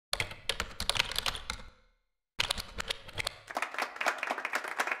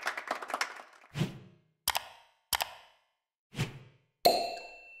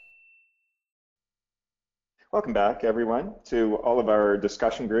Welcome back, everyone, to all of our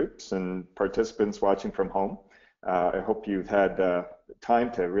discussion groups and participants watching from home. I hope you've had time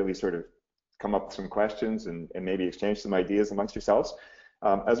to really sort of come up with some questions and maybe exchange some ideas amongst yourselves.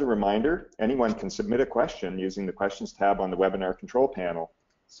 As a reminder, anyone can submit a question using the questions tab on the webinar control panel.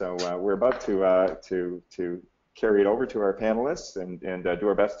 So we're about to carry it over to our panelists and do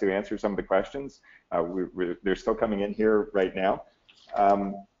our best to answer some of the questions. They're still coming in here right now.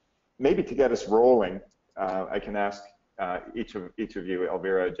 Maybe to get us rolling, I can ask each of you,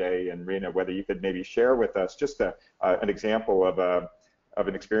 Elvira, Jay, and Rena, whether you could maybe share with us just an example of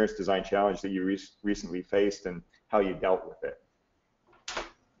an experience design challenge that you recently faced and how you dealt with it.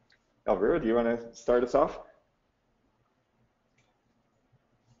 Elvira, do you want to start us off?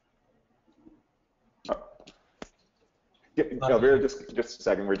 Elvira, just a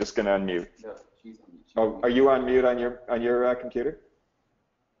second. We're just going to unmute. Oh, are you on mute on your computer?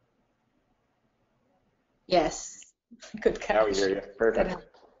 Yes. Good catch. Now we hear you. Perfect.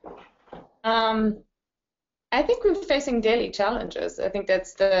 I think we're facing daily challenges. I think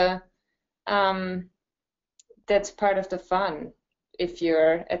that's that's part of the fun. If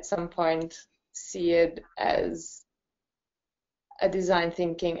you're at some point see it as a design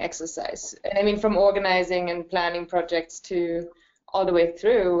thinking exercise. And I mean, from organizing and planning projects to all the way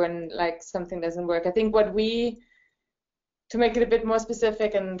through when like something doesn't work. I think what we, to make it a bit more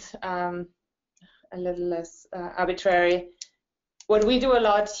specific and a little less arbitrary, what we do a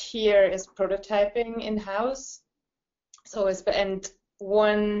lot here is prototyping in-house. So, and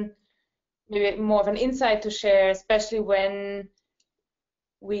one, maybe more of an insight to share, especially when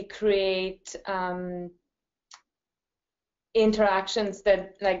we create interactions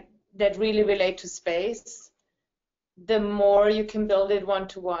that really relate to space. The more you can build it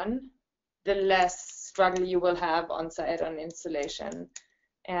one-to-one, the less struggle you will have on site on installation.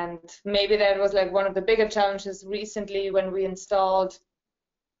 And maybe that was like one of the bigger challenges recently when we installed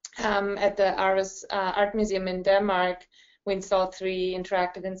at the Aarhus Art Museum in Denmark. We installed 3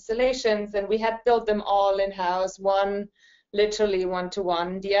 interactive installations, and we had built them all in-house, one literally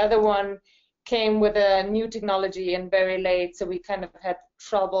one-to-one. The other one came with a new technology and very late, so we kind of had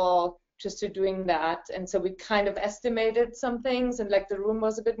trouble just to doing that. And so we kind of estimated some things, and like the room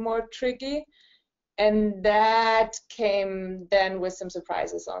was a bit more tricky. And that came then with some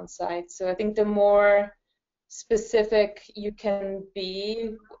surprises on site. So I think the more specific you can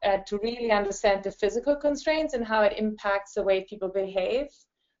be to really understand the physical constraints and how it impacts the way people behave,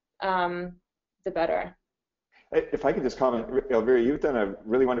 the better. If I could just comment, Elvira, you've done a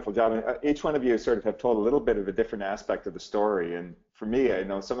really wonderful job. Each one of you sort of have told a little bit of a different aspect of the story. And for me, I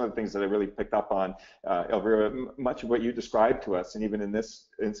know some of the things that I really picked up on, Elvira, much of what you described to us, and even in this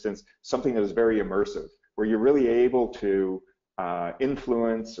instance, something that was very immersive, where you're really able to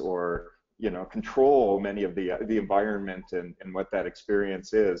influence or control many of the environment and what that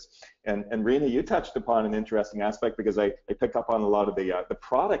experience is. And Rena, you touched upon an interesting aspect because I picked up on a lot of the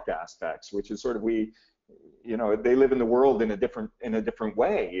product aspects, which is sort of they live in the world in a different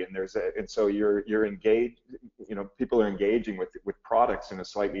way, and so you're engaged. People are engaging with products in a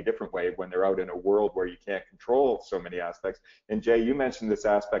slightly different way when they're out in a world where you can't control so many aspects. And Jay, you mentioned this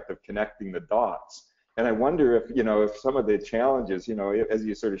aspect of connecting the dots. And I wonder if some of the challenges, as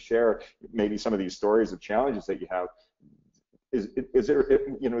you sort of share maybe some of these stories of challenges that you have, is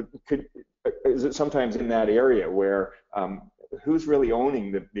it sometimes in that area where who's really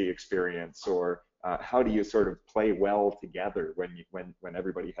owning the experience, or how do you sort of play well together when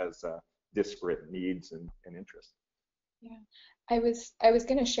everybody has disparate needs and interests? Yeah, I was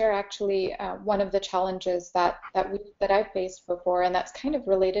going to share actually one of the challenges that I faced before, and that's kind of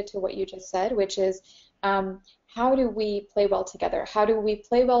related to what you just said, which is how do we play well together? How do we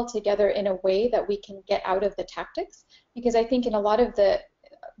play well together in a way that we can get out of the tactics? Because I think in a lot of the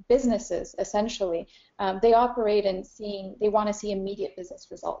businesses, essentially, they operate in they want to see immediate business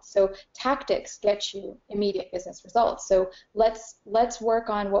results. So tactics get you immediate business results. So let's work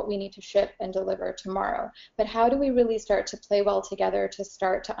on what we need to ship and deliver tomorrow. But how do we really start to play well together to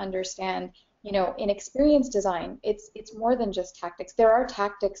start to understand, in experience design, it's more than just tactics. There are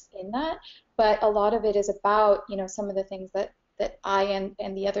tactics in that, but a lot of it is about, some of the things that I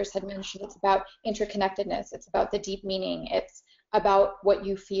and the others had mentioned. It's about interconnectedness. It's about the deep meaning. It's about what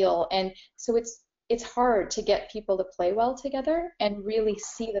you feel. And so it's hard to get people to play well together and really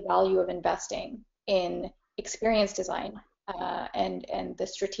see the value of investing in experience design and the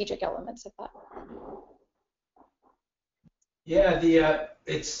strategic elements of that. Yeah,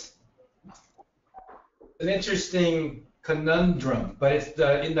 it's an interesting conundrum, but it's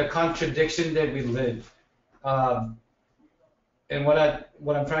in the contradiction that we live. And what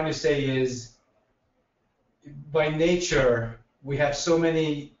I'm trying to say is, by nature, we have so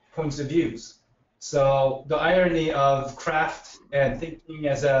many points of views. So the irony of craft and thinking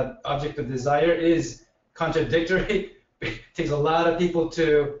as an object of desire is contradictory. It takes a lot of people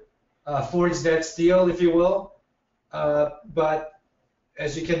to forge that steel, if you will. But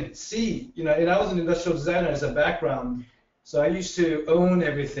as you can see, and I was an industrial designer as a background, so I used to own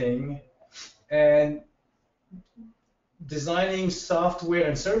everything, and designing software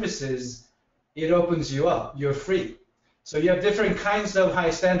and services, it opens you up. You're free. So you have different kinds of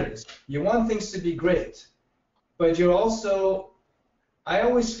high standards. You want things to be great, but you're also, I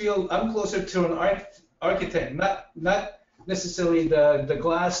always feel I'm closer to an architect, not necessarily the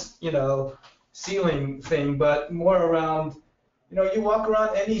glass, ceiling thing, but more around, you walk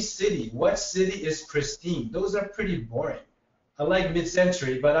around any city. What city is pristine? Those are pretty boring. I like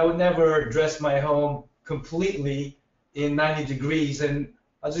mid-century, but I would never dress my home completely in 90 degrees, and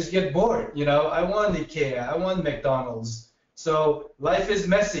I'll just get bored. I want IKEA, I want McDonald's. So life is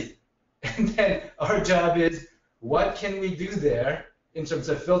messy. And then our job is, what can we do there in terms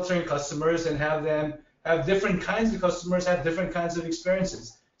of filtering customers and have them have different kinds of customers, have different kinds of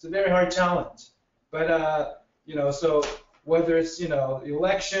experiences. It's a very hard challenge. But, so whether it's,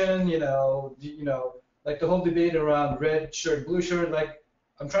 election, like the whole debate around red shirt, blue shirt, like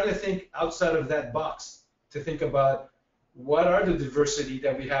I'm trying to think outside of that box to think about what are the diversity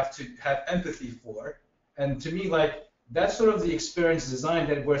that we have to have empathy for. And to me, like, that's sort of the experience design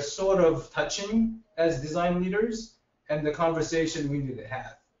that we're sort of touching as design leaders and the conversation we need to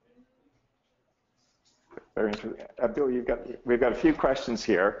have. Very interesting. Abdul, we've got a few questions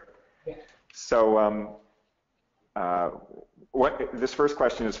here. Yeah. So this first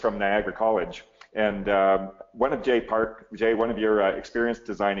question is from Niagara College. And one of Jay, one of your experience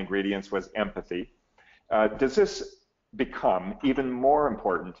design ingredients was empathy. Does this become even more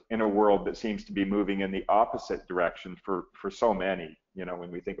important in a world that seems to be moving in the opposite direction for so many? When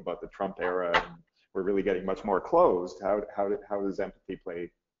we think about the Trump era, and we're really getting much more closed. How does empathy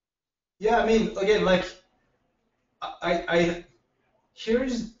play? Yeah, I mean, again, like,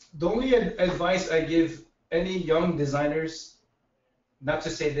 here's the only advice I give any young designers. Not to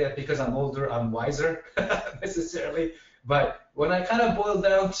say that because I'm older, I'm wiser necessarily, but when I kind of boil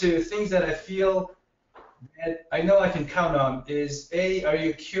down to things that I feel that I know I can count on is, A, are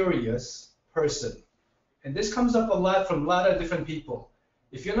you a curious person? And this comes up a lot from a lot of different people.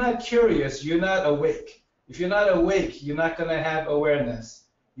 If you're not curious, you're not awake. If you're not awake, you're not going to have awareness.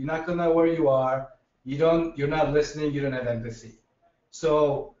 You're not going to know where you are. You're not listening. You don't have empathy.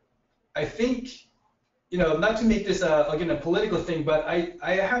 So I think, not to make this again a political thing, but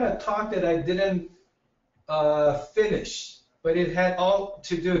I had a talk that I didn't finish, but it had all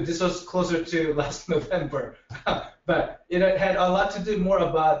to do. This was closer to last November, but it had a lot to do more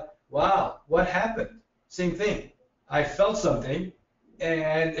about, wow, what happened? Same thing. I felt something,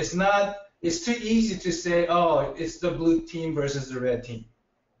 and it's too easy to say, oh, it's the blue team versus the red team.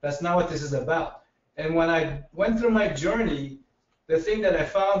 That's not what this is about. And when I went through my journey, the thing that I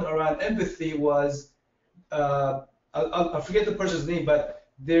found around empathy was, I'll forget the person's name, but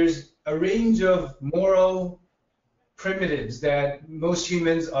there's a range of moral primitives that most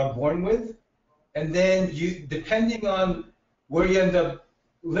humans are born with, and then depending on where you end up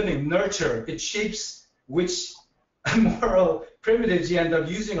living, nurture, it shapes which moral primitives you end up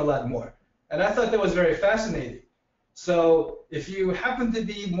using a lot more. And I thought that was very fascinating. So if you happen to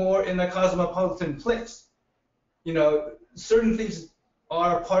be more in a cosmopolitan place, certain things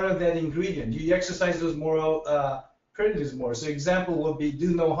are part of that ingredient. You exercise those moral primitives more. So example would be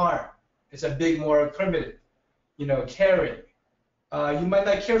do no harm. It's a big moral primitive. Caring. You might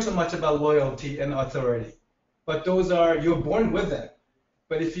not care so much about loyalty and authority, but you're born with them.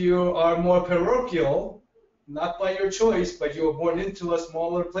 But if you are more parochial, not by your choice, but you were born into a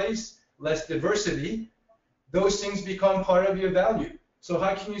smaller place, less diversity, those things become part of your value. So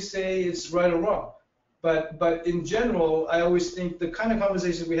how can you say it's right or wrong? But in general, I always think the kind of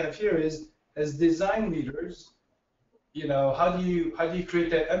conversation we have here is, as design leaders, how do you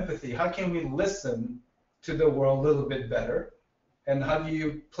create that empathy? How can we listen to the world a little bit better? And how do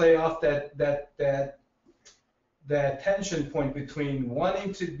you play off that tension point between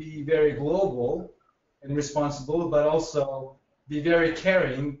wanting to be very global and responsible, but also be very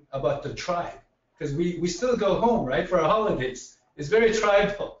caring about the tribe? Because we still go home, right, for our holidays. It's very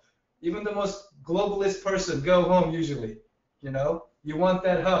tribal. Even the most globalist person go home usually. You want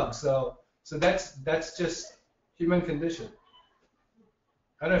that hug. So that's just human condition.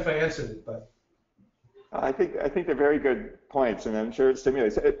 I don't know if I answered it, but. I think they're very good points, and I'm sure it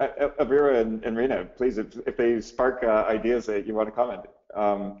stimulates. Elvira and Rena, please, if they spark ideas that you want to comment.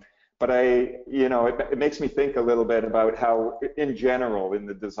 but it makes me think a little bit about how, in general, in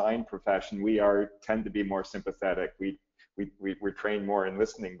the design profession, we tend to be more sympathetic. We're trained more in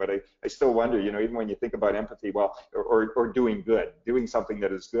listening, but I still wonder, even when you think about empathy, well, or doing good, doing something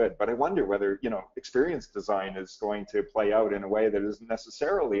that is good, but I wonder whether, experience design is going to play out in a way that isn't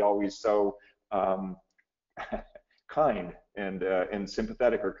necessarily always so kind and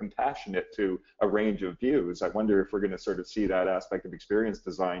sympathetic or compassionate to a range of views. I wonder if we're going to sort of see that aspect of experience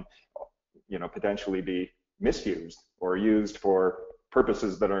design, potentially be misused or used for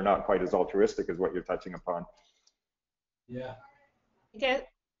purposes that are not quite as altruistic as what you're touching upon. Yeah. Okay.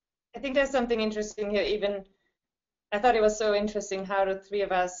 I think there's something interesting here. Even I thought it was so interesting how the three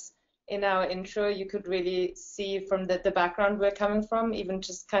of us in our intro, you could really see from the background we're coming from, even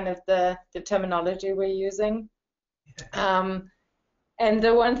just kind of the terminology we're using. And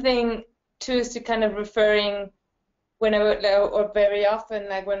the one thing too is to kind of referring or very often,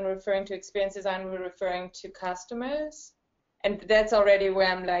 like when we're referring to experience design, we're referring to customers. And that's already where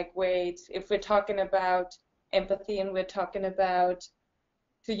I'm like, wait, if we're talking about empathy and we're talking about,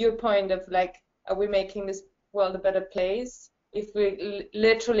 to your point of like, are we making this world a better place? If we're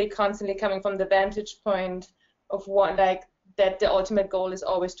literally constantly coming from the vantage point of what, like, that the ultimate goal is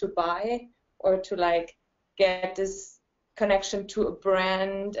always to buy or to like get this connection to a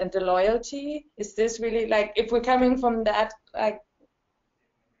brand and the loyalty, is this really like, if we're coming from that like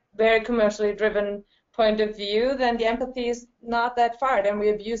very commercially driven point of view, then the empathy is not that far. Then we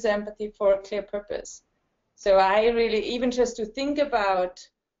abuse empathy for a clear purpose. So I really, even just to think about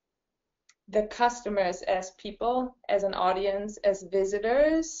the customers as people, as an audience, as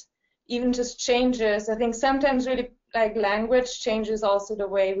visitors, even just changes. I think sometimes really like language changes also the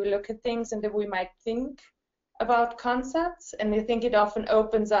way we look at things and that we might think about concepts, and I think it often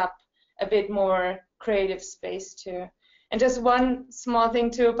opens up a bit more creative space too. And just one small thing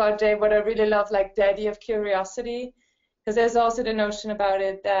too about Jay, what I really love, like the idea of curiosity, because there's also the notion about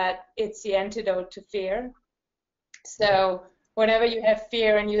it that it's the antidote to fear. So whenever you have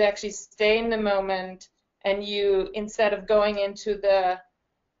fear and you actually stay in the moment and you, instead of going into the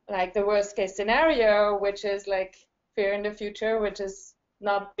worst case scenario, which is like fear in the future, which is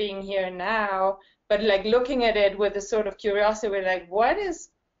not being here now, but like looking at it with a sort of curiosity, like what is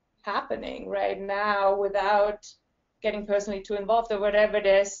happening right now without getting personally too involved or whatever,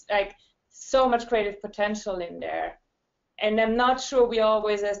 there's like so much creative potential in there. And I'm not sure we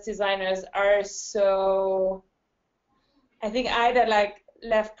always as designers are so, I think either like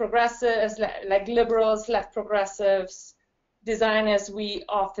left progressives, like liberals, left progressives, designers, we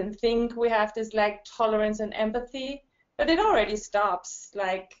often think we have this like tolerance and empathy, but it already stops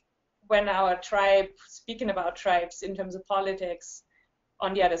like when our tribe, speaking about tribes in terms of politics,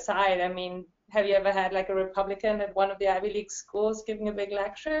 on the other side. I mean, have you ever had like a Republican at one of the Ivy League schools giving a big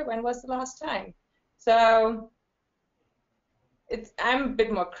lecture? When was the last time? So I'm a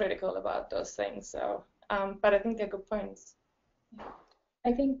bit more critical about those things. So, but I think they're good points.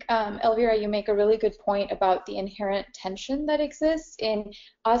 I think, Elvira, you make a really good point about the inherent tension that exists in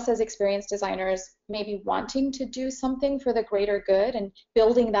us as experienced designers maybe wanting to do something for the greater good and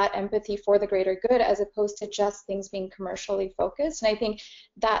building that empathy for the greater good as opposed to just things being commercially focused. And I think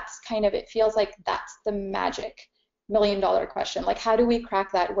that's kind of, it feels like that's the magic million-dollar question. Like, how do we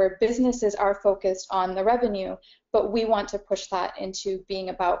crack that where businesses are focused on the revenue, but we want to push that into being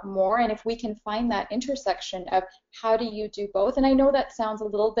about more? And if we can find that intersection of how do you do both? And I know that sounds a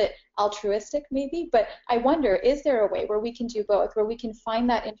little bit altruistic maybe, but I wonder, is there a way where we can do both, where we can find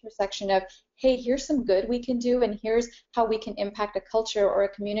that intersection of, hey, here's some good we can do, and here's how we can impact a culture or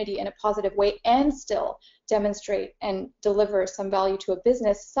a community in a positive way and still demonstrate and deliver some value to a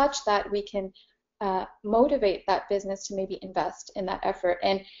business such that we can motivate that business to maybe invest in that effort.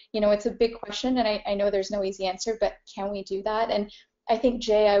 And, you know, it's a big question, and I know there's no easy answer, but can we do that? And I think,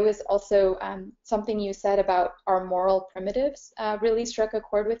 Jay, I was also, something you said about our moral primitives really struck a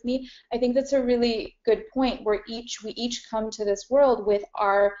chord with me. I think that's a really good point where we each come to this world with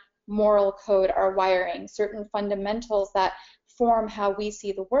our moral code, our wiring, certain fundamentals that form how we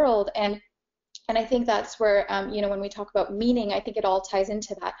see the world. And I think that's where, you know, when we talk about meaning, I think it all ties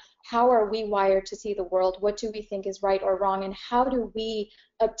into that. How are we wired to see the world? What do we think is right or wrong? And how do we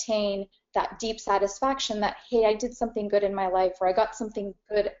obtain that deep satisfaction that, hey, I did something good in my life, or I got something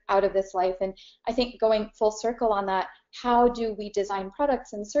good out of this life? And I think going full circle on that, how do we design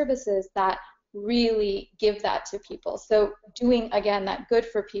products and services that really give that to people? So doing, again, that good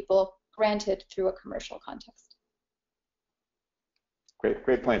for people, granted through a commercial context.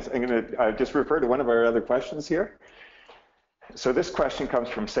 Great points. I'm going to just refer to one of our other questions here. So this question comes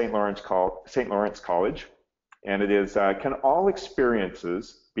from St. Lawrence College. And it is, can all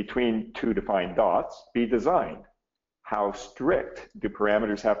experiences between two defined dots be designed? How strict do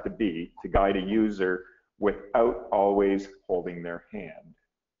parameters have to be to guide a user without always holding their hand?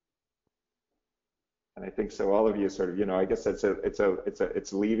 And I think so. All of you sort of, you know, I guess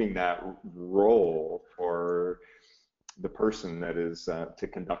it's leaving that role for the person that is to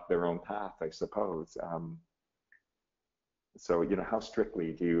conduct their own path, I suppose. So, you know, how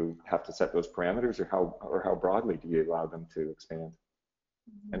strictly do you have to set those parameters, or how broadly do you allow them to expand?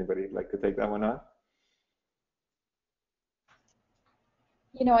 Anybody like to take that one on?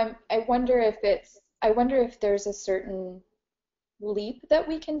 You know, I wonder if there's a certain leap that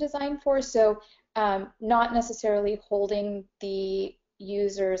we can design for. So not necessarily holding the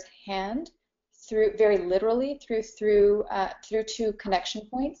user's hand through very literally through two connection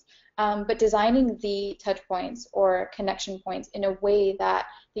points, but designing the touch points or connection points in a way that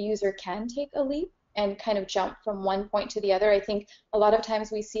the user can take a leap and kind of jump from one point to the other. I think a lot of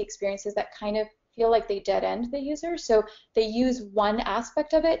times we see experiences that kind of feel like they dead end the user. So they use one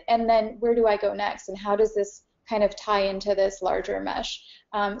aspect of it, and then where do I go next? And how does this kind of tie into this larger mesh?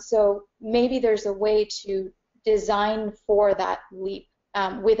 So maybe there's a way to design for that leap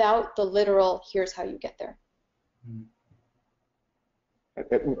without the literal, here's how you get there.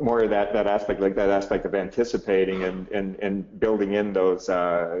 More of that aspect, like that aspect of anticipating and building in those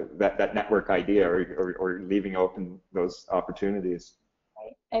that network idea, or leaving open those opportunities.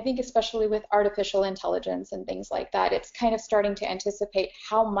 I think especially with artificial intelligence and things like that, it's kind of starting to anticipate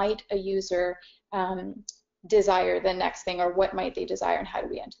how might a user desire the next thing, or what might they desire, and how do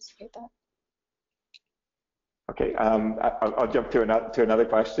we anticipate that? Okay, I'll jump to another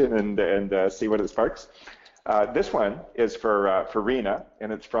question and see what it sparks. This one is for Rena,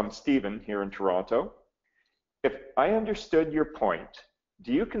 and it's from Stephen here in Toronto. If I understood your point,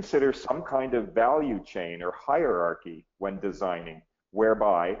 do you consider some kind of value chain or hierarchy when designing,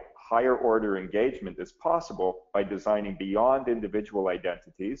 whereby higher order engagement is possible by designing beyond individual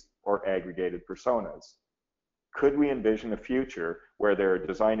identities or aggregated personas? Could we envision a future where there are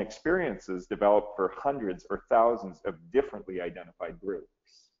design experiences developed for hundreds or thousands of differently identified groups?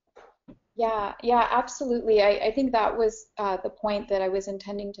 Yeah, absolutely. I think that was the point that I was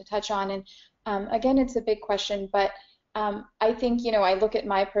intending to touch on. And again, it's a big question, but I think, you know, I look at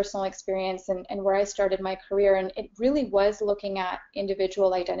my personal experience and where I started my career, and it really was looking at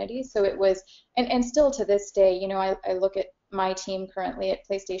individual identities. So it was, and still to this day, you know, I look at my team currently at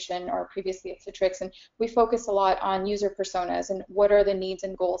PlayStation, or previously at Citrix, and we focus a lot on user personas and what are the needs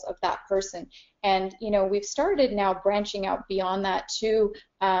and goals of that person. And you know, we've started now branching out beyond that to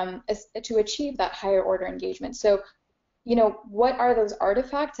achieve that higher order engagement. So, you know, what are those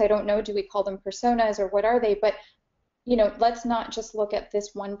artifacts? I don't know. Do we call them personas, or what are they? But you know, let's not just look at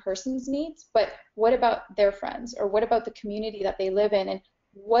this one person's needs, but what about their friends, or what about the community that they live in, and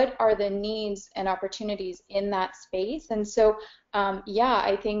what are the needs and opportunities in that space? And so, yeah,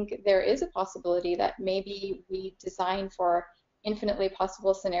 I think there is a possibility that maybe we design for infinitely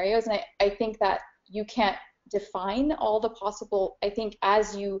possible scenarios. And I think that you can't define all the possible. I think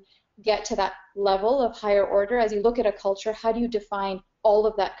as you get to that level of higher order, as you look at a culture, how do you define all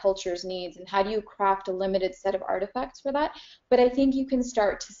of that culture's needs, and how do you craft a limited set of artifacts for that? But I think you can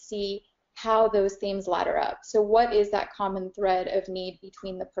start to see how those themes ladder up. So what is that common thread of need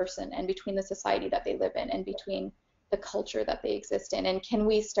between the person, and between the society that they live in, and between the culture that they exist in? And can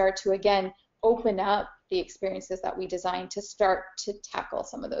we start to, again, open up the experiences that we design to start to tackle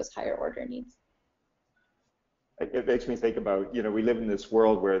some of those higher order needs? It makes me think about, you know, we live in this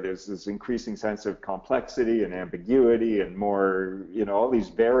world where there's this increasing sense of complexity and ambiguity and more, you know, all these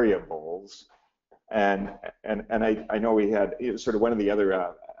variables. And I know we had, you know, sort of one of the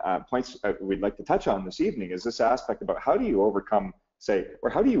other points we'd like to touch on this evening is this aspect about how do you overcome, say,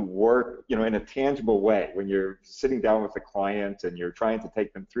 or how do you work, you know, in a tangible way when you're sitting down with a client and you're trying to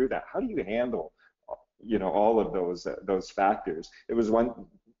take them through that? How do you handle, you know, all of those factors?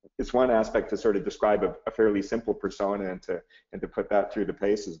 It's one aspect to sort of describe a fairly simple persona and to put that through the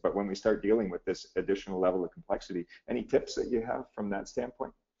paces. But when we start dealing with this additional level of complexity, any tips that you have from that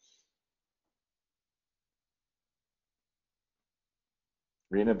standpoint?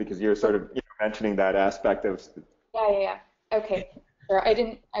 Rena, because you're sort of, you know, mentioning that aspect of. Yeah. Okay. Sure.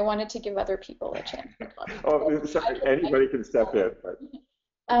 I wanted to give other people a chance to talk. Oh, sorry. Anybody can step in.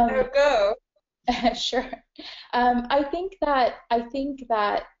 But. Go. Sure. I think that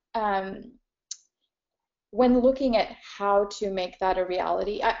when looking at how to make that a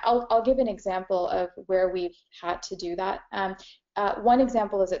reality, I'll give an example of where we've had to do that. One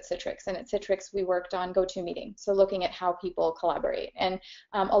example is at Citrix, and at Citrix we worked on GoToMeeting, so looking at how people collaborate, and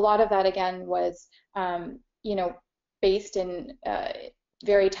a lot of that again was you know, based in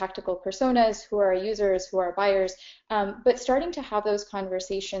very tactical personas who are users, who are buyers, but starting to have those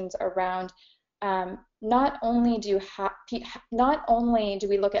conversations around not only do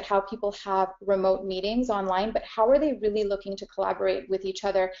we look at how people have remote meetings online, but how are they really looking to collaborate with each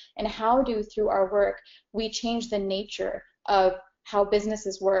other, and how do, through our work, we change the nature of how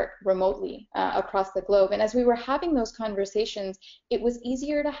businesses work remotely across the globe. And as we were having those conversations, it was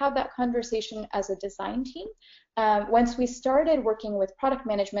easier to have that conversation as a design team. Once we started working with product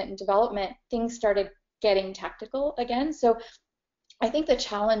management and development, things started getting tactical again. So I think the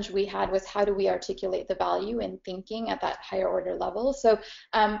challenge we had was, how do we articulate the value in thinking at that higher order level? So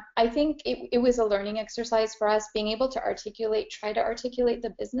I think it was a learning exercise for us, being able to try to articulate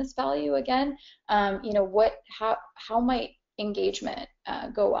the business value again. You know, how might engagement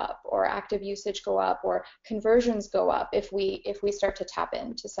go up, or active usage go up, or conversions go up if we start to tap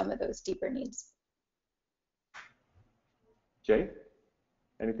into some of those deeper needs. Jay,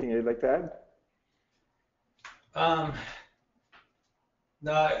 anything you'd like to add?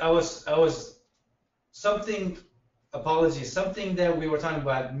 No, I was something. Apologies. Something that we were talking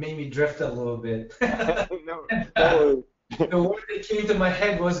about made me drift a little bit. No. The word that came to my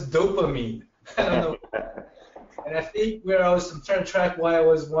head was dopamine. I don't know. And I think I'm trying to track why I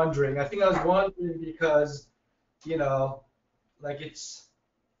was wondering. I think I was wondering because, you know, like, it's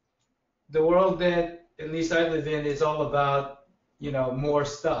the world that at least I live in is all about, you know, more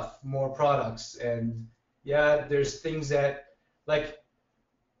stuff, more products, and yeah, there's things that, like,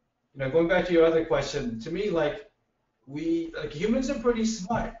 you know, going back to your other question, to me, like, humans are pretty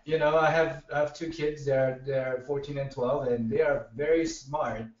smart. You know, I have two kids. They're 14 and 12, and they are very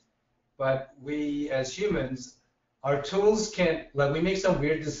smart. But we, as humans, our tools can't, like, we make some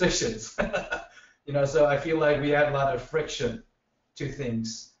weird decisions. You know, so I feel like we add a lot of friction to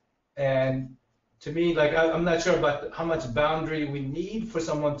things. And to me, like, I'm not sure about how much boundary we need for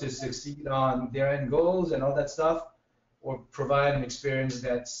someone to succeed on their end goals and all that stuff, or provide an experience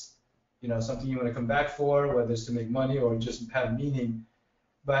that's, you know, something you want to come back for, whether it's to make money or just have meaning.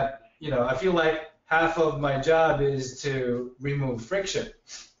 But, you know, I feel like half of my job is to remove friction.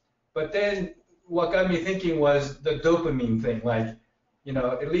 But then what got me thinking was the dopamine thing. Like, you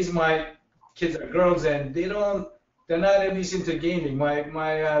know, at least my kids are girls, and they're not at least into gaming.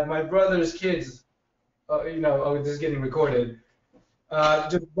 My brother's kids, you know, oh, this is getting recorded.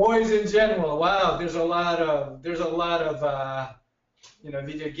 Just boys in general. Wow, there's a lot of you know,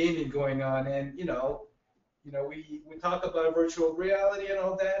 video gaming going on, and you know, we talk about virtual reality and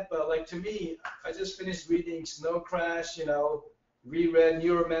all that, but like, to me, I just finished reading Snow Crash, you know, reread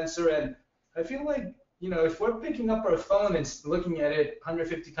Neuromancer, and I feel like, you know, if we're picking up our phone and looking at it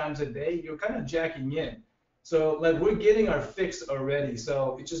 150 times a day, you're kind of jacking in. So like, we're getting our fix already.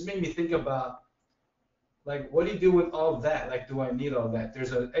 So it just made me think about, like, what do you do with all that? Like, do I need all that?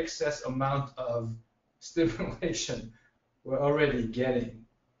 There's an excess amount of stimulation we're already getting.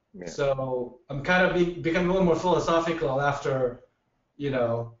 Yeah. So I'm kind of becoming a little more philosophical after, you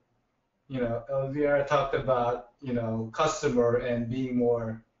know, Elvira talked about, you know, customer and being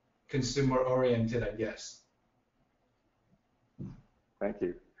more consumer oriented, I guess. Thank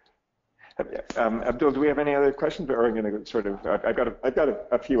you. Abdul, do we have any other questions, or are we going to sort of? I've got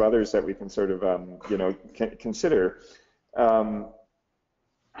a few others that we can sort of you know, consider.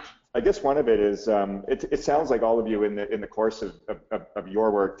 I guess one of it is it sounds like all of you in the course of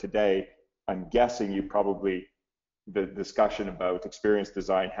your work today, I'm guessing you probably, the discussion about experience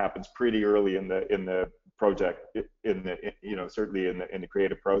design happens pretty early in the project, you know, certainly in the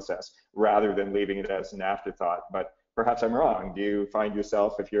creative process, rather than leaving it as an afterthought. But perhaps I'm wrong. Do you find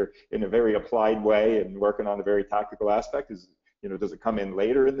yourself, if you're in a very applied way and working on a very tactical aspect, you know, does it come in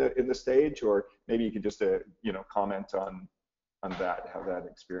later in the stage, or maybe you could just you know, comment on that, how that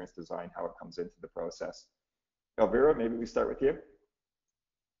experience design, how it comes into the process. Elvira, maybe we start with you.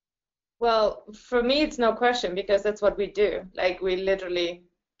 Well, for me, it's no question, because that's what we do. Like, we literally,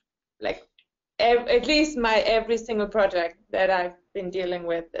 like, at least every single project that I've been dealing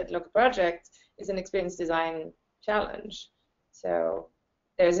with at Local Projects is an experience design challenge. So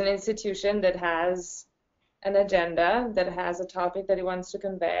there's an institution that has an agenda, that has a topic that it wants to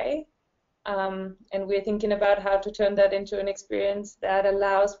convey, and we're thinking about how to turn that into an experience that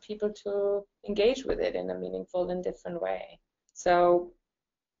allows people to engage with it in a meaningful and different way. So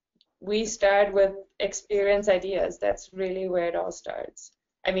we start with experience ideas. That's really where it all starts.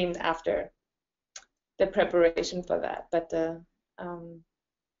 I mean, after the preparation for that, but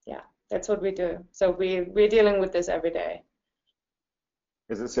yeah, that's what we do. So we're dealing with this every day.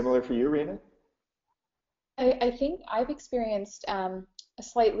 Is it similar for you, Rena? I think I've experienced a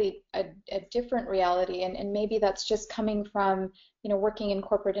slightly a different reality, and maybe that's just coming from, working in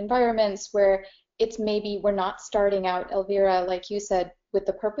corporate environments where it's maybe we're not starting out, Elvira, like you said, with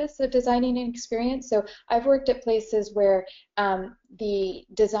the purpose of designing an experience. So I've worked at places where the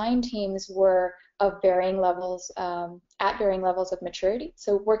design teams were of varying levels, at varying levels of maturity.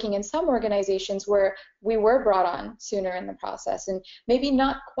 So working in some organizations where we were brought on sooner in the process, and maybe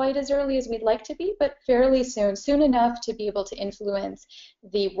not quite as early as we'd like to be, but fairly soon enough to be able to influence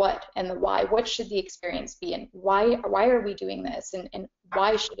the what and the why. What should the experience be, and why are we doing this, and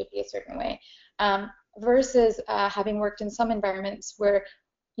why should it be a certain way? Versus having worked in some environments where,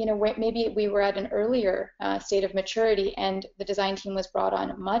 maybe we were at an earlier state of maturity and the design team was brought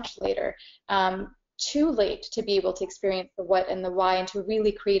on much later, too late to be able to experience the what and the why and to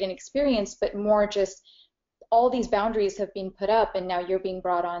really create an experience, but more just all these boundaries have been put up and now you're being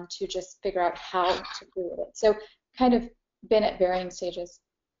brought on to just figure out how to create it. So kind of been at varying stages.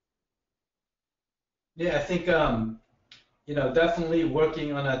 Yeah, I think definitely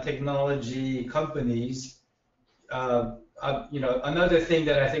working on a technology companies. Another thing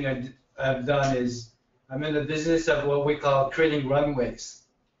that I think I've done is I'm in the business of what we call creating runways,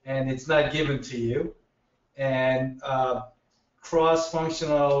 and it's not given to you. And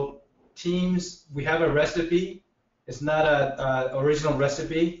cross-functional teams, we have a recipe. It's not an original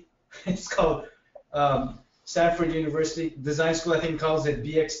recipe. It's called Stanford University Design School, I think, calls it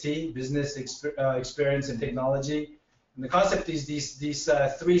BXT, Business Experience and Technology. And the concept is these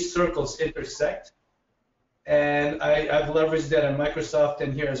three circles intersect. And I've leveraged that in Microsoft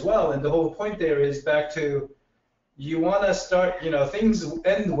and here as well. And the whole point there is back to you want to start, things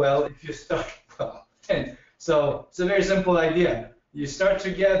end well if you start well. And so it's a very simple idea. You start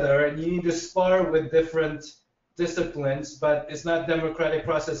together and you need to spar with different disciplines, but it's not a democratic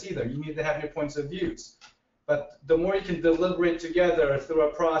process either. You need to have your points of views. But the more you can deliberate together through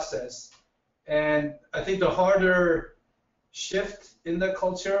a process, and I think the harder shift in the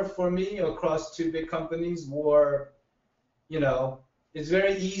culture for me across two big companies were, it's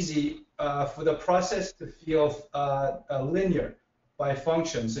very easy for the process to feel linear by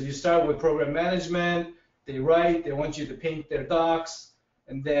function. So you start with program management, they write, they want you to paint their docs,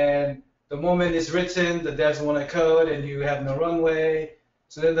 and then the moment it's written, the devs want to code, and you have no runway.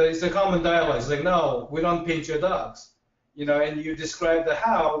 So then it's a common dialogue. It's like, no, we don't paint your docs. And you describe the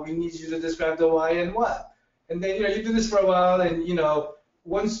how, we need you to describe the why and what. And then you do this for a while, and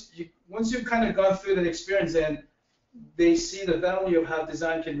once you've kind of gone through that experience and they see the value of how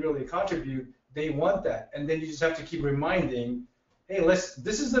design can really contribute, they want that. And then you just have to keep reminding, hey,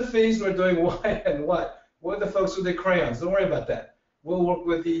 this is the phase we're doing why and what. What are the folks with the crayons? Don't worry about that. We'll work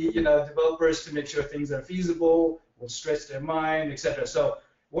with the developers to make sure things are feasible. We'll stretch their mind, etc. So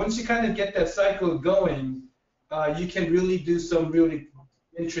once you kind of get that cycle going, you can really do some really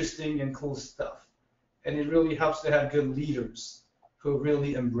interesting and cool stuff. And it really helps to have good leaders who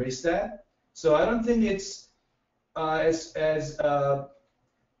really embrace that. So I don't think it's as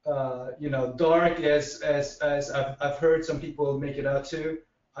dark as I've heard some people make it out to.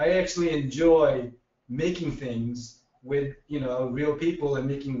 I actually enjoy making things with real people and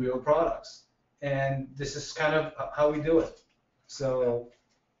making real products, and this is kind of how we do it. So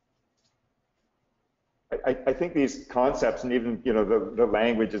I think these concepts and even the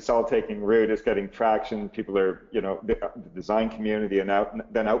language, it's all taking root, it's getting traction. People are the design community, and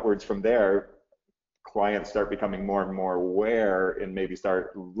then outwards from there, clients start becoming more and more aware and maybe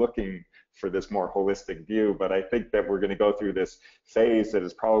start looking for this more holistic view. But I think that we're going to go through this phase that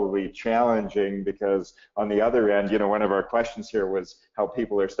is probably challenging, because on the other end, one of our questions here was how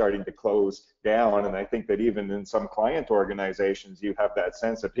people are starting to close down. And I think that even in some client organizations, you have that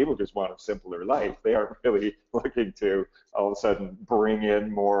sense that people just want a simpler life. They aren't really looking to all of a sudden bring in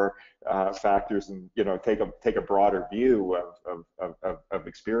more factors and take a broader view of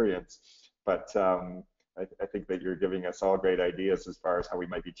experience. But I think that you're giving us all great ideas as far as how we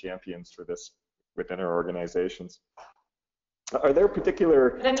might be champions for this within our organizations. Are there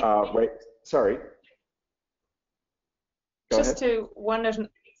particular sorry.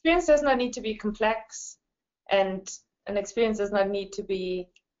 Experience does not need to be complex, and an experience does not need to be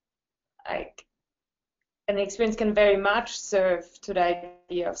like, an experience can very much serve to the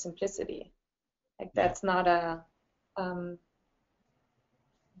idea of simplicity. Like that's not a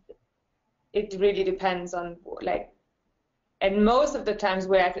it really depends on and most of the times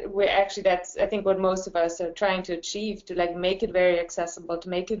we're actually, that's I think what most of us are trying to achieve, to make it very accessible, to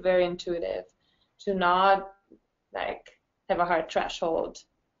make it very intuitive, to not have a hard threshold.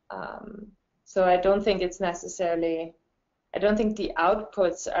 So I don't think it's necessarily, I don't think the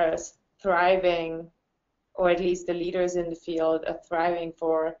outputs are thriving or at least the leaders in the field, are thriving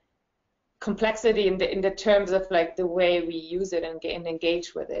for complexity in the terms of like the way we use it and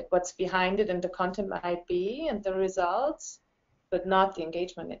engage with it, what's behind it, and the content might be, and the results, but not the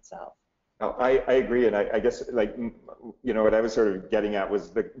engagement itself. Oh, I agree, and I guess like what I was sort of getting at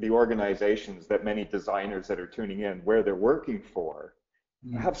was the organizations that many designers that are tuning in, where they're working for,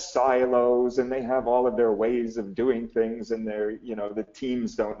 have silos, and they have all of their ways of doing things, and the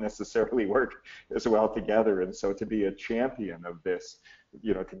teams don't necessarily work as well together. And so to be a champion of this,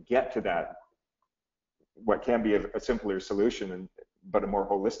 to get to that, what can be a simpler solution, but a more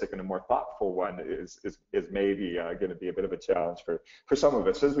holistic and a more thoughtful one is maybe going to be a bit of a challenge for some of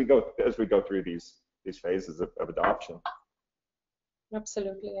us as we go through these phases of adoption.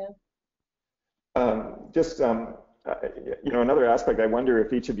 Absolutely, yeah. Another aspect, I wonder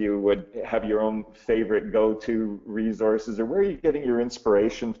if each of you would have your own favorite go-to resources, or where are you getting your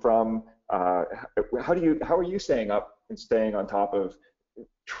inspiration from? How are you staying on top of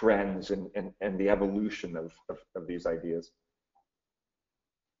trends and the evolution of these ideas?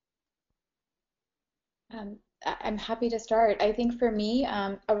 I'm happy to start. I think for me,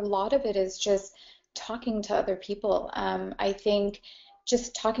 a lot of it is just talking to other people. I think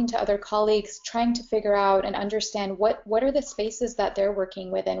just talking to other colleagues, trying to figure out and understand what are the spaces that they're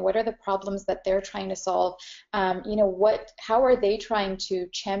working within, what are the problems that they're trying to solve, how are they trying to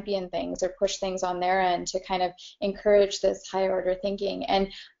champion things or push things on their end to kind of encourage this higher order thinking.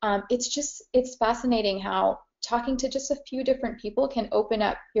 And it's fascinating how talking to just a few different people can open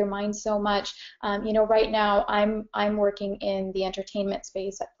up your mind so much. Right now I'm working in the entertainment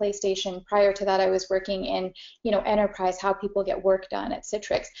space at PlayStation. Prior to that, I was working in, enterprise, how people get work done at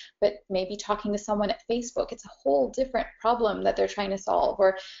Citrix. But maybe talking to someone at Facebook, it's a whole different problem that they're trying to solve.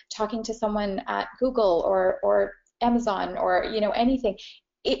 Or talking to someone at Google or Amazon or anything.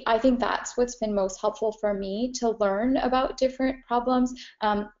 I think that's what's been most helpful for me to learn about different problems,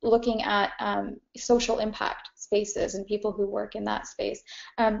 looking at social impact spaces and people who work in that space.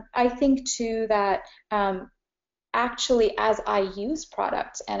 I think too that actually as I use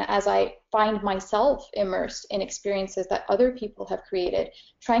products and as I find myself immersed in experiences that other people have created,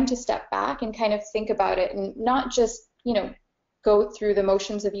 trying to step back and kind of think about it and not just, go through the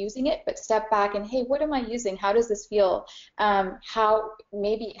motions of using it, but step back and, hey, what am I using? How does this feel? How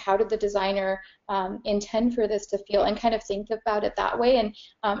did the designer intend for this to feel? And kind of think about it that way. And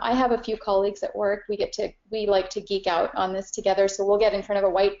I have a few colleagues at work. We like to geek out on this together. So we'll get in front of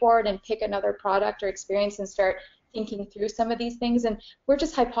a whiteboard and pick another product or experience and start thinking through some of these things. And we're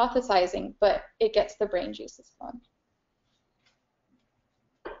just hypothesizing, but it gets the brain juices flowing.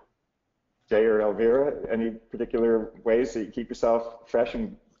 Jay or Elvira, any particular ways that you keep yourself fresh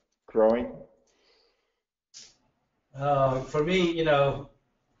and growing? For me, I'm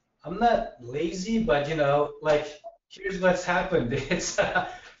not lazy, but here's what's happened. It's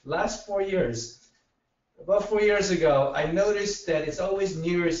last 4 years. About 4 years ago, I noticed that it's always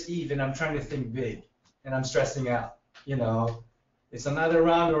New Year's Eve, and I'm trying to think big, and I'm stressing out. It's another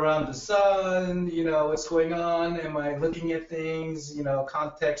round around the sun. What's going on? Am I looking at things?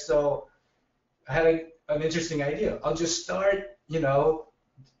 Context. So I had an interesting idea. I'll just start,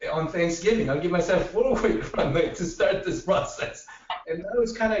 on Thanksgiving. I'll give myself 4 week runway to start this process. And now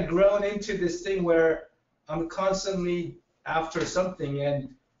it's kind of grown into this thing where I'm constantly after something.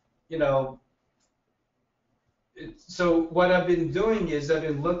 And, so what I've been doing is I've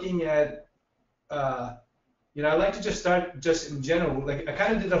been looking at, I like to just start just in general. Like I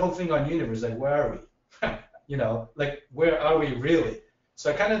kind of did the whole thing on universe. Like, where are we? Like, where are we really? So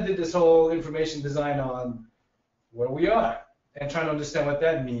I kind of did this whole information design on where we are and trying to understand what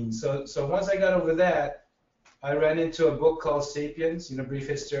that means. So once I got over that, I ran into a book called Sapiens, Brief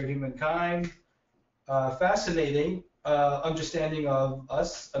History of Humankind. Fascinating understanding of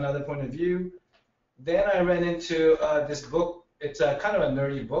us, another point of view. Then I ran into this book. It's a kind of a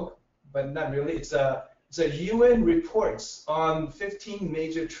nerdy book, but not really. It's a UN reports on 15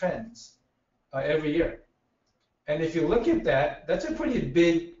 major trends every year. And if you look at that, that's a pretty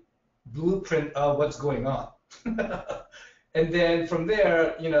big blueprint of what's going on. And then from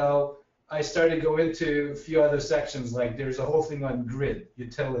there, I started to go into a few other sections. Like there's a whole thing on grid,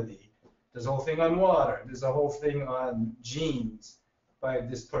 utility. There's a whole thing on water. There's a whole thing on genes by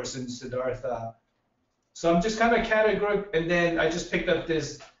this person, Siddhartha. So I'm just kind of categorized. And then I just picked up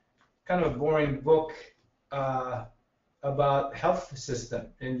this kind of boring book about health system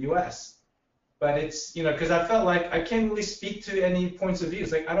in U.S. But it's, because I felt like I can't really speak to any points of view.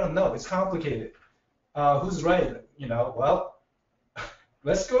 It's like, I don't know. It's complicated. Who's right? Well,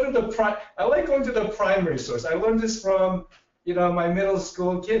 let's go to I like going to the primary source. I learned this from, my middle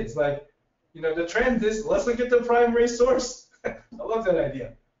school kids. Like, you know, the trend is let's look at the primary source. I love that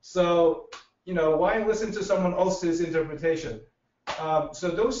idea. So, you know, why listen to someone else's interpretation? So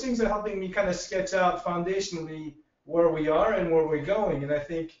those things are helping me kind of sketch out foundationally where we are and where we're going. And I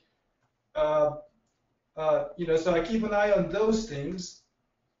think, you know, so I keep an eye on those things.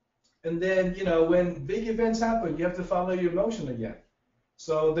 And then, you know, when big events happen, you have to follow your motion again.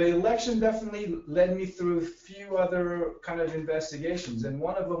 So the election definitely led me through a few other kind of investigations. And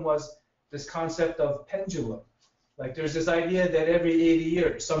one of them was this concept of pendulum. Like there's this idea that every 80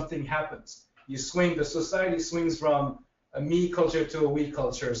 years something happens. You swing, the society swings from a me culture to a we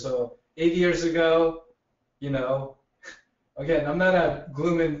culture. So 80 years ago, you know, again, I'm not a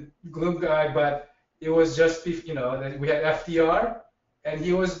gloom guy, but it was just, you know, we had FDR, and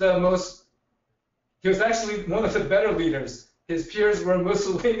he was actually one of the better leaders. His peers were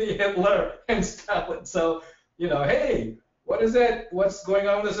Mussolini, Hitler, and Stalin. So, you know, hey, what is that? What's going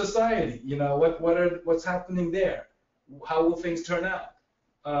on in the society? You know, what's happening there? How will things turn out?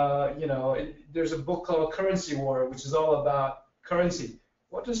 You know, there's a book called Currency War, which is all about currency.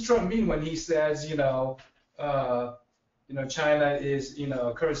 What does Trump mean when he says, China is,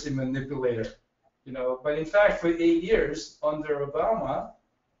 a currency manipulator? You know, but in fact, for 8 years under Obama,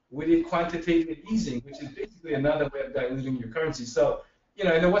 we did quantitative easing, which is basically another way of diluting your currency. So, you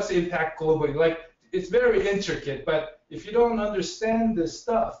know, and what's the impact globally? Like, it's very intricate, but if you don't understand this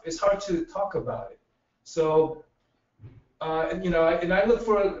stuff, it's hard to talk about it. So, and I look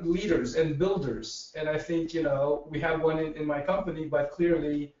for leaders and builders, and I think, we have one in my company, but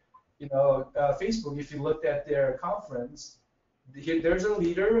clearly, Facebook, if you looked at their conference, there's a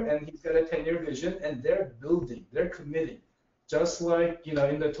leader, and he's got a 10-year vision, and they're building, they're committing. Just like, in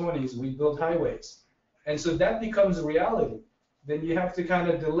the 20s, we built highways. And so that becomes a reality. Then you have to kind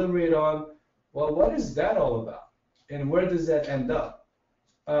of deliberate on, well, what is that all about? And where does that end up?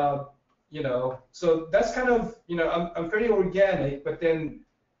 So that's kind of, I'm pretty organic, but then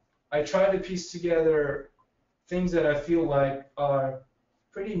I try to piece together things that I feel like are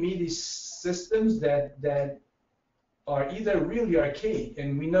pretty meaty systems that are either really archaic,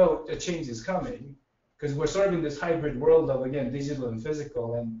 and we know a change is coming, because we're sort of in this hybrid world of, again, digital and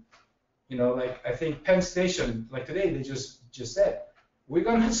physical. And, like, I think Penn Station, like today, they just said, we're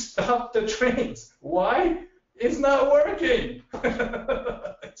going to stop the trains. Why? It's not working.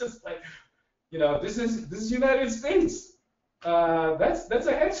 It's just like, this is United States. That's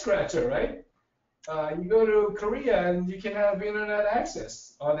a head scratcher, right? You go to Korea and you can have internet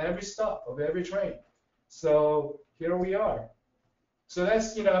access on every stop of every train. So here we are. So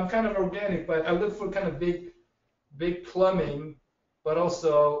that's, I'm kind of organic, but I look for kind of big plumbing, but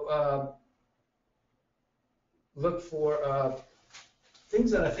also look for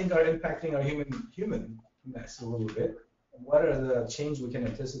things that I think are impacting our humanness a little bit. What are the changes we can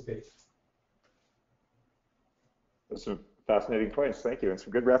anticipate? Those are fascinating points. Thank you, and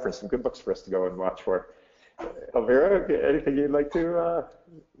some good reference, some good books for us to go and watch for. Elvira, anything you'd like to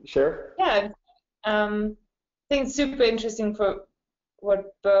share? Yeah, I think it's super interesting for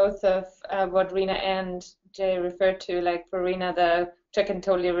what both of what Rena and Jay referred to. Like for Rena, which I can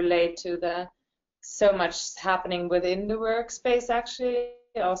totally relate to, so much happening within the workspace actually.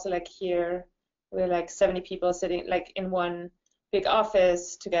 Also, like here, we're like 70 people sitting like in one big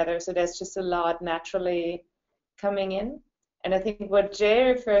office together, so there's just a lot naturally coming in. And I think what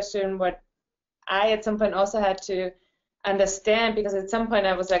Jay refers to, and what I at some point also had to understand, because at some point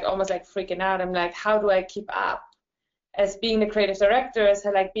I was like almost like freaking out. I'm like, how do I keep up? As being the creative director, as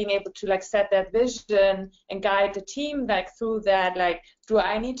like being able to like set that vision and guide the team like through that, like, do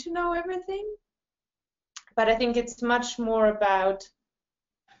I need to know everything? But I think it's much more about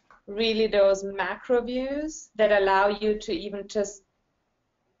really those macro views that allow you to even just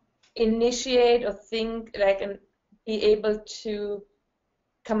initiate or think like and be able to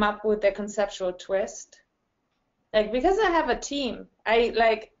come up with a conceptual twist. Like, because I have a team,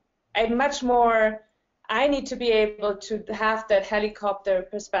 I'm much more, I need to be able to have that helicopter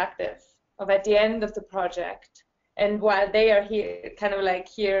perspective of at the end of the project. And while they are here, kind of like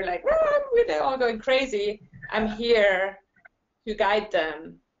here, like, they're all going crazy, I'm here to guide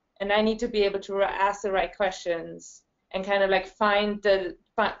them. And I need to be able to ask the right questions and kind of like find the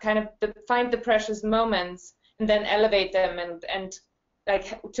precious moments and then elevate them and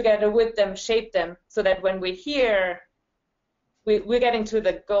like together with them shape them so that when we're here, we're getting to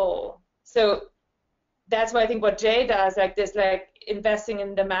the goal. So that's why I think what Jay does, like this, like investing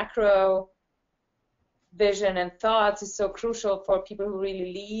in the macro vision and thoughts is so crucial for people who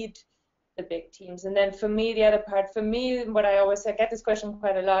really lead the big teams. And then for me, the other part, for me, what I always, I get this question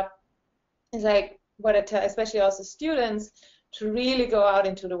quite a lot, is like what I tell, especially also students, to really go out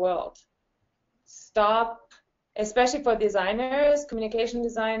into the world. stop, especially for designers, communication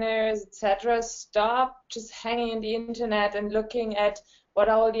designers, etc., stop just hanging in the internet and looking at what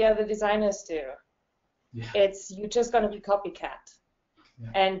all the other designers do. Yeah. You're just going to be copycat.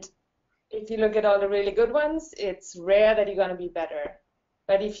 Yeah. And if you look at all the really good ones, it's rare that you're going to be better.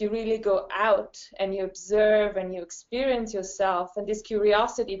 But if you really go out and you observe and you experience yourself, and this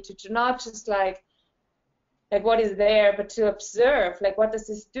curiosity to not just like what is there, but to observe, like, what does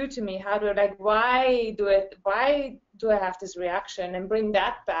this do to me? How do why do I have this reaction? And bring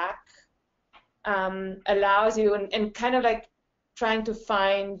that back allows you, and kind of like trying to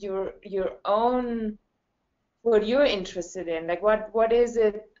find your own, what you're interested in. Like, what is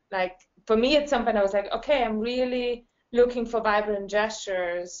it? Like, for me, at some point, I was like, okay, I'm really looking for vibrant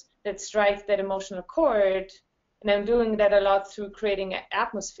gestures that strike that emotional chord, and I'm doing that a lot through creating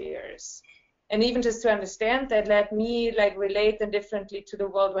atmospheres. And even just to understand that, let me like relate them differently to the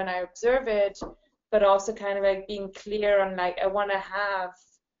world when I observe it, but also kind of like being clear on like I want to have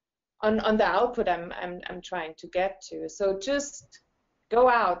on the output I'm trying to get to. So just go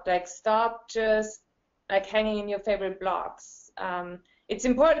out, like stop just like hanging in your favorite blogs. It's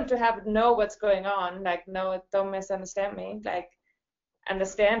important to know what's going on. Like, no, don't misunderstand me. Like,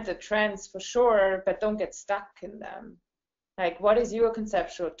 understand the trends for sure, but don't get stuck in them. Like, what is your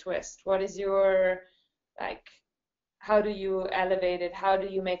conceptual twist? What is your, like, how do you elevate it? How do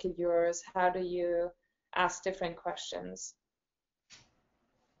you make it yours? How do you ask different questions?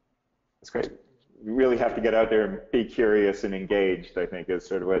 That's great. You really have to get out there and be curious and engaged, I think, is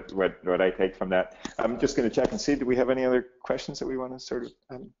sort of what I take from that. I'm just going to check and see, do we have any other questions that we want to sort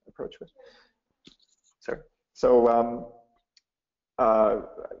of approach with? Sorry. So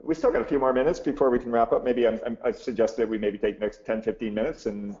we still got a few more minutes before we can wrap up. Maybe I suggest that we maybe take the next 10, 15 minutes,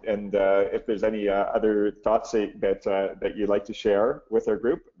 and if there's any other thoughts that you'd like to share with our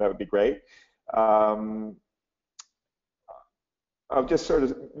group, that would be great. I'll just sort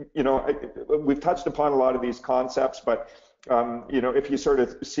of, we've touched upon a lot of these concepts, but if you sort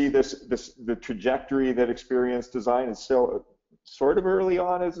of see the trajectory that experience design is still sort of early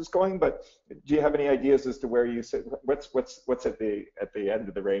on as it's going, but do you have any ideas as to where you sit? What's at the end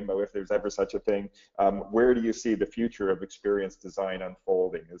of the rainbow, if there's ever such a thing? Where do you see the future of experience design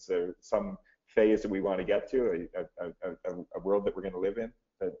unfolding? Is there some phase that we want to get to, a world that we're going to live in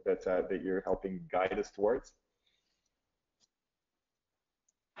that you're helping guide us towards?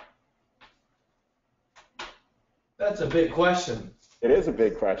 That's a big question. It is a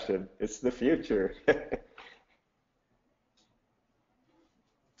big question. It's the future.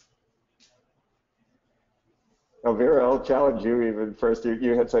 Elvira, I'll challenge you even first.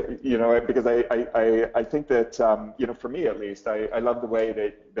 You had said, because I think that, for me at least, I love the way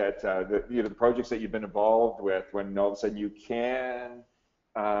that the projects that you've been involved with, when all of a sudden you can,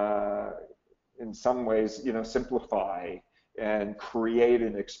 in some ways, simplify and create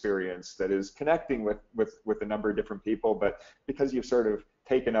an experience that is connecting with a number of different people, but because you've sort of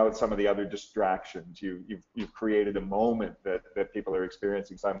taken out some of the other distractions, you've created a moment that people are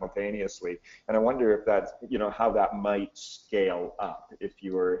experiencing simultaneously. And I wonder if that's, how that might scale up if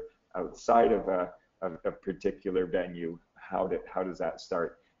you were outside of a particular venue. How does that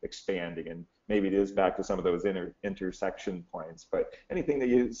start expanding? And maybe it is back to some of those intersection points, but anything that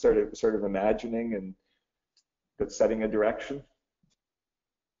you sort of imagining and that's setting a direction?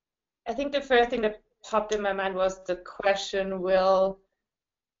 I think the first thing that popped in my mind was the question, will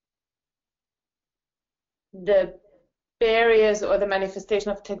the barriers or the manifestation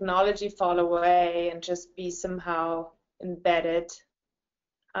of technology fall away and just be somehow embedded,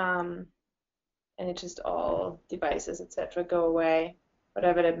 and it just all devices, etc., go away,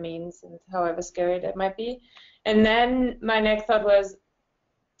 whatever that means and however scary that might be. And then my next thought was,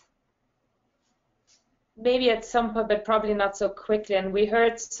 maybe at some point, but probably not so quickly. And we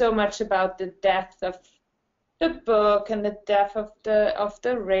heard so much about the death of the book and the death of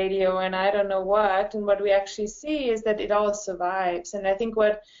the radio and I don't know what. And what we actually see is that it all survives. And I think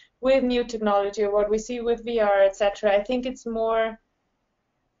what with new technology or what we see with VR, etc., I think it's more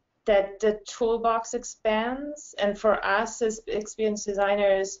that the toolbox expands. And for us as experience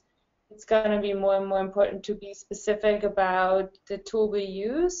designers, it's going to be more and more important to be specific about the tool we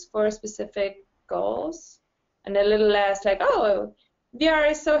use for specific goals, and a little less like, oh, VR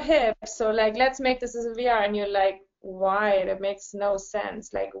is so hip, so like let's make this as a VR, and you're like, why? That makes no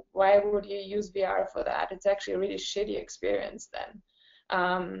sense. Like, why would you use VR for that? It's actually a really shitty experience then.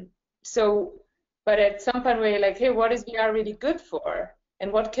 But at some point where you're like, hey, what is VR really good for?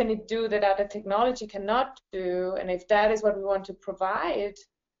 And what can it do that other technology cannot do? And if that is what we want to provide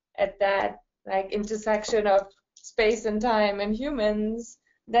at that like intersection of space and time and humans,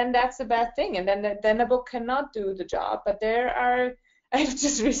 then that's a bad thing, and then a book cannot do the job. But there are, I've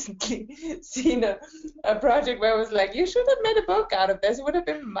just recently seen a project where I was like, you should have made a book out of this. It would have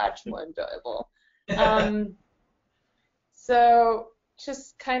been much more enjoyable. So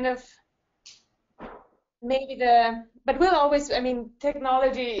just kind of maybe but we'll always, I mean,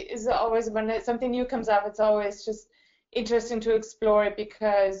 technology is always, when something new comes up, it's always just interesting to explore it,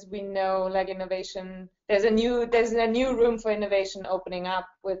 because we know, like, innovation, there's a new room for innovation opening up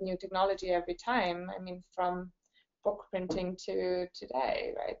with new technology every time. I mean, from book printing to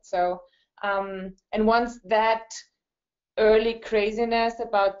today, right? So and once that early craziness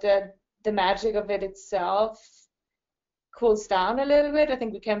about the magic of it itself cools down a little bit, I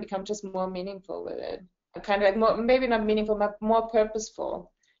think we can become just more meaningful with it. Kind of like more, maybe not meaningful, but more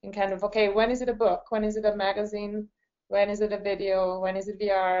purposeful. And kind of, okay, when is it a book? When is it a magazine? When is it a video? When is it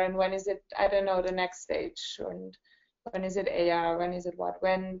VR? And when is it, I don't know, the next stage? And when is it AR? When is it what?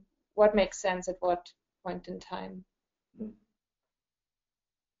 What makes sense at what point in time?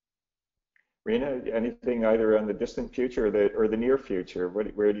 Rena, anything either on the distant future or the near future?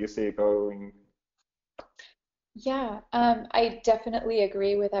 Where do you see it going? Yeah, I definitely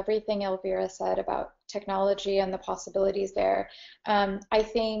agree with everything Elvira said about technology and the possibilities there. I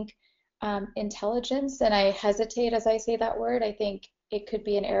think intelligence, and I hesitate as I say that word, I think it could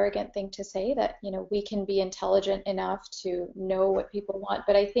be an arrogant thing to say that, you know, we can be intelligent enough to know what people want,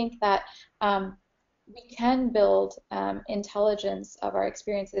 but I think that we can build intelligence of our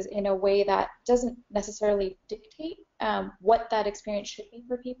experiences in a way that doesn't necessarily dictate what that experience should be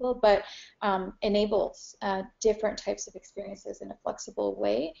for people, but enables different types of experiences in a flexible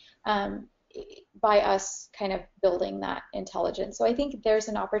way by us kind of building that intelligence. So I think there's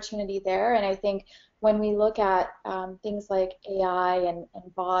an opportunity there, and I think when we look at things like AI and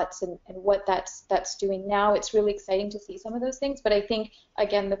bots and what that's doing now, it's really exciting to see some of those things. But I think,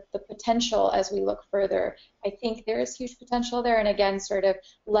 again, the potential as we look further, I think there is huge potential there. And again, sort of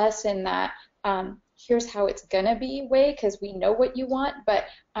less in that here's how it's going to be way, because we know what you want, but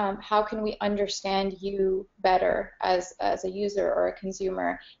how can we understand you better as a user or a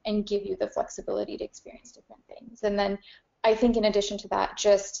consumer and give you the flexibility to experience different things. And then I think in addition to that,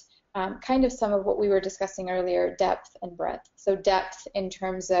 just kind of some of what we were discussing earlier, depth and breadth. So depth in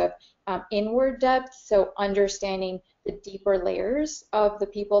terms of inward depth, so understanding the deeper layers of the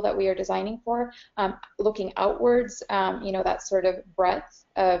people that we are designing for, looking outwards, you know, that sort of breadth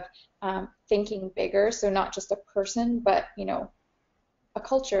of thinking bigger, so not just a person, but, you know, a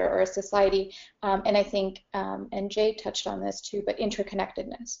culture or a society. And I think, and Jay touched on this too, but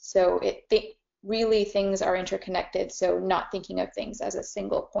interconnectedness. So really things are interconnected, so not thinking of things as a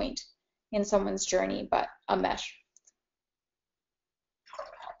single point in someone's journey, but a mesh.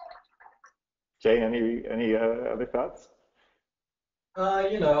 Jay, any other thoughts?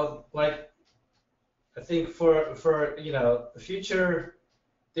 You know, like, I think for you know, the future,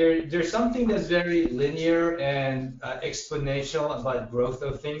 there's something that's very linear and exponential about growth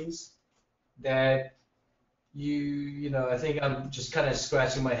of things that you know, I think I'm just kind of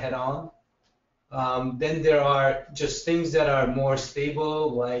scratching my head on. Then there are just things that are more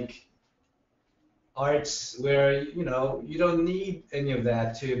stable, like arts, where, you know, you don't need any of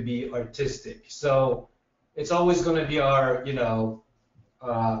that to be artistic. So it's always going to be our, you know,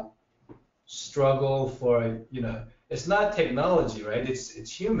 struggle for, you know, it's not technology, right?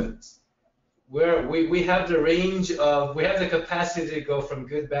 It's humans. We have the range of, we have the capacity to go from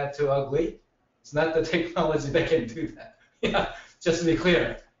good, bad to ugly. It's not the technology that can do that. Yeah, just to be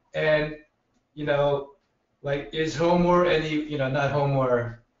clear. And, you know, like, is Homer any, you know, not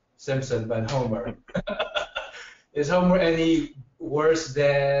Homer Simpson, but Homer. Is Homer any worse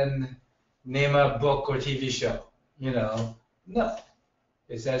than name a book or TV show? You know, no.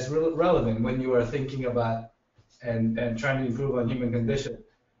 It's as relevant when you are thinking about and trying to improve on human condition.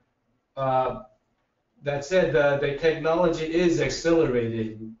 That said, the technology is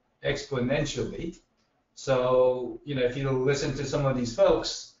accelerating exponentially. So, you know, if you listen to some of these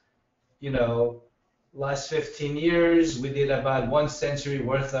folks, you know, last 15 years, we did about 1 century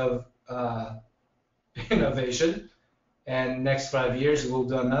worth of innovation. And next 5 years, we'll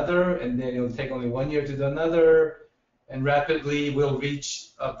do another. And then it'll take only 1 year to do another. And rapidly, we'll reach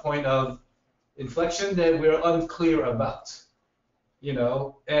a point of inflection that we're unclear about, you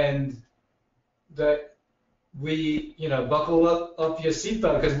know, and that we, you know, buckle up your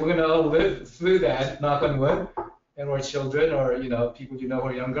seatbelt, because we're going to all live through that, knock on wood, and we're children, or, you know, people you know who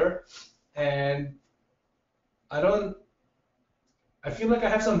are younger. And I feel like I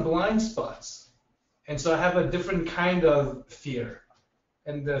have some blind spots. And so I have a different kind of fear.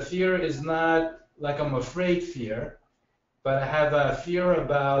 And the fear is not like I'm afraid fear. but I have a fear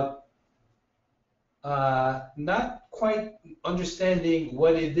about not quite understanding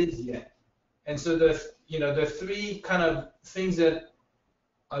what it is yet. And so the three kind of things that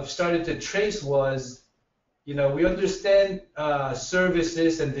I've started to trace was, we understand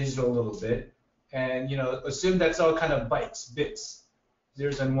services and digital a little bit, and assume that's all kind of bytes, bits,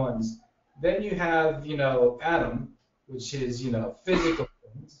 zeros and ones. Then you have atom, which is physical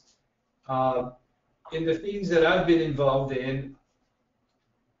things. In the things that I've been involved in,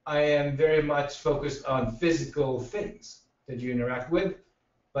 I am very much focused on physical things that you interact with,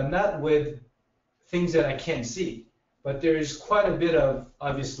 but not with things that I can't see. But there is quite a bit of,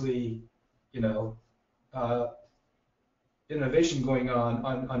 obviously, innovation going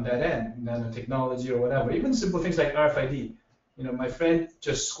on that end, nanotechnology or whatever. Even simple things like RFID. My friend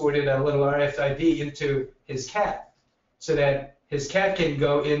just squirted a little RFID into his cat so that his cat can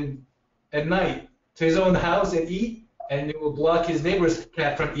go in at night to his own house and eat, and it will block his neighbor's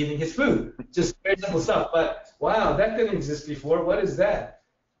cat from eating his food. Just very simple stuff. But wow, that didn't exist before. What is that?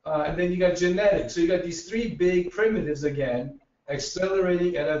 And then you got genetics. So you got these three big primitives again,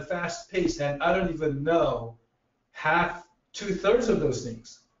 accelerating at a fast pace, and I don't even know half, 2/3 of those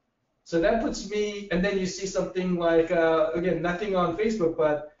things. So that puts me, and then you see something like, again, nothing on Facebook,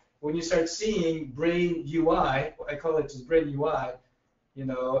 but when you start seeing brain UI, I call it just brain UI,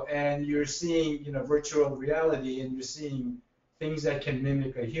 and you're seeing, virtual reality, and you're seeing things that can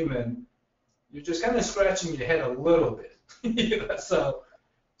mimic a human, you're just kind of scratching your head a little bit. So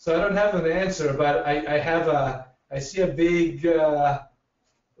I don't have an answer, but I see a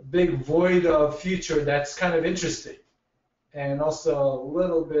big void of future that's kind of interesting, and also a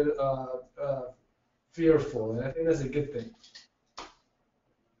little bit fearful, and I think that's a good thing.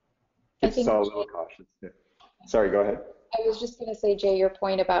 It's all a little cautious. Yeah. Sorry, go ahead. I was just going to say, Jay, your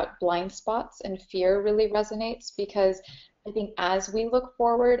point about blind spots and fear really resonates, because I think as we look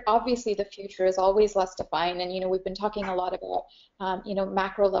forward, obviously the future is always less defined, and we've been talking a lot about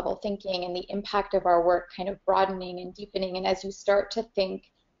macro level thinking and the impact of our work kind of broadening and deepening, and as you start to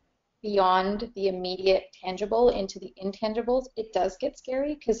think beyond the immediate tangible into the intangibles, it does get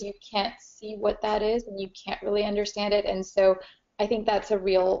scary because you can't see what that is and you can't really understand it. And so I think that's a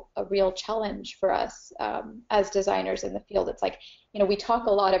real challenge for us as designers in the field. It's like, we talk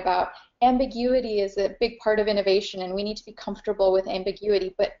a lot about ambiguity is a big part of innovation, and we need to be comfortable with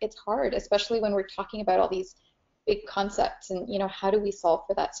ambiguity, but it's hard, especially when we're talking about all these big concepts, and how do we solve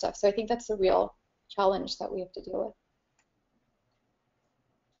for that stuff? So I think that's a real challenge that we have to deal with.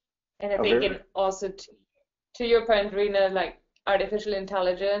 And I think it also, to your point, Rena, like artificial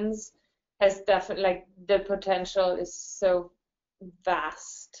intelligence has definitely, like, the potential is so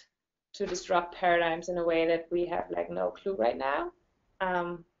vast to disrupt paradigms in a way that we have like no clue right now,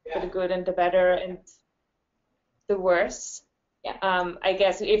 for the good and the better and the worse. Yeah. I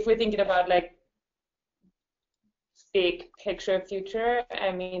guess if we're thinking about like big picture future,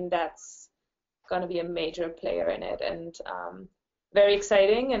 I mean, that's going to be a major player in it, and very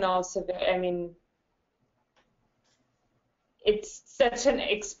exciting, and also, it's such an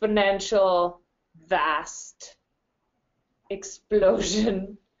exponential, vast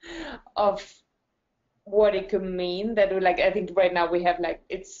explosion of what it could mean that I think right now we have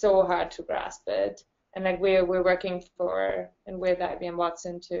it's so hard to grasp it, and we're working for and with IBM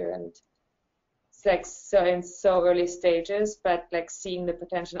Watson too, and it's so in so early stages, but seeing the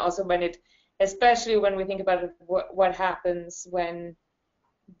potential also especially when we think about what happens when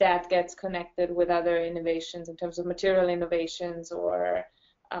that gets connected with other innovations in terms of material innovations or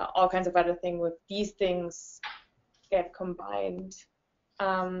all kinds of other things, with these things get combined.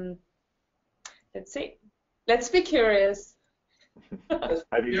 Let's see. Let's be curious.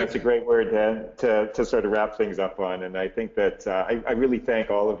 I think that's a great word to sort of wrap things up on, and I think that I really thank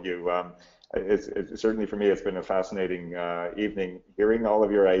all of you. Certainly for me, it's been a fascinating evening hearing all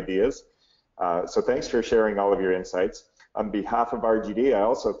of your ideas. So thanks for sharing all of your insights. On behalf of RGD, I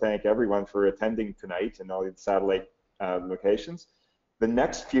also thank everyone for attending tonight in all the satellite locations. The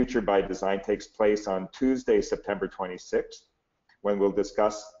next Future by Design takes place on Tuesday, September 26th, when we'll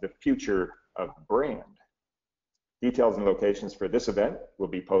discuss the future of brand. Details and locations for this event will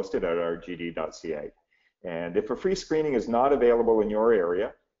be posted at rgd.ca. And if a free screening is not available in your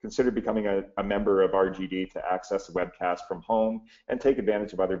area, consider becoming a member of RGD to access the webcast from home and take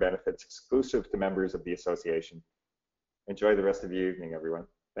advantage of other benefits exclusive to members of the association. Enjoy the rest of the evening, everyone.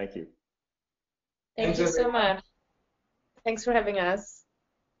 Thank you. Thank you so much. Thanks for having us.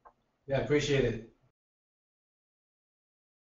 Yeah, appreciate it.